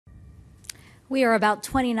We are about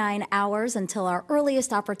 29 hours until our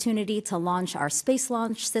earliest opportunity to launch our Space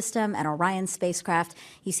Launch System and Orion spacecraft.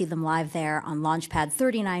 You see them live there on Launch Pad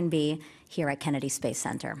 39B here at Kennedy Space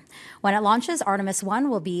Center. When it launches, Artemis I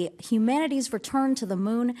will be humanity's return to the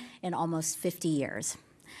moon in almost 50 years.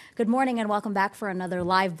 Good morning and welcome back for another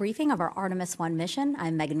live briefing of our Artemis I mission.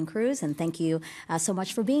 I'm Megan Cruz, and thank you so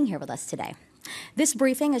much for being here with us today. This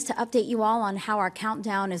briefing is to update you all on how our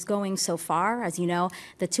countdown is going so far. As you know,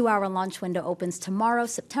 the 2-hour launch window opens tomorrow,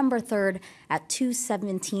 September 3rd at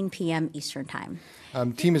 2:17 p.m. Eastern Time.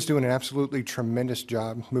 Team is doing an absolutely tremendous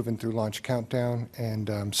job moving through launch countdown.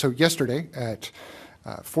 And so yesterday at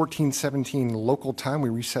 14:17 local time, we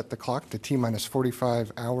reset the clock to T-minus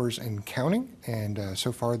 45 hours and counting. And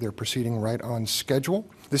so far, they're proceeding right on schedule.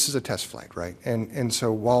 This is a test flight, right? And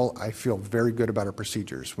so while I feel very good about our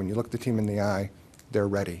procedures, when you look the team in the eye, they're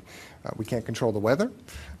ready. We can't control the weather.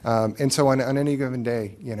 And so on any given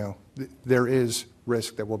day, you know, there is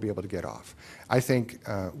risk that we'll be able to get off. I think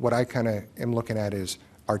what I kind of am looking at is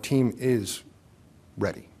our team is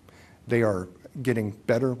ready. They are getting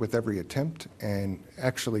better with every attempt and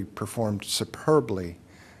actually performed superbly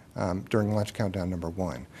during launch countdown number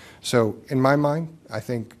 1. So in my mind, I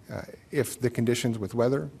think if the conditions with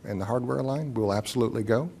weather and the hardware align, we'll absolutely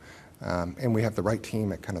go. And we have the right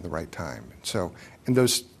team at kind of the right time. So, and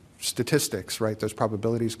those statistics, right, those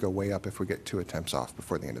probabilities go way up if we get 2 attempts off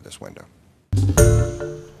before the end of this window.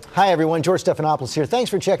 Hi everyone, George Stephanopoulos here.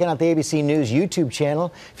 Thanks for checking out the ABC News YouTube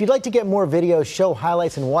channel. If you'd like to get more videos, show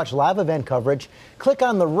highlights, and watch live event coverage, click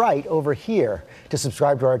on the right over here to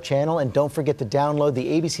subscribe to our channel, and don't forget to download the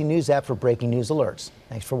ABC News app for breaking news alerts.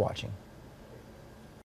 Thanks for watching.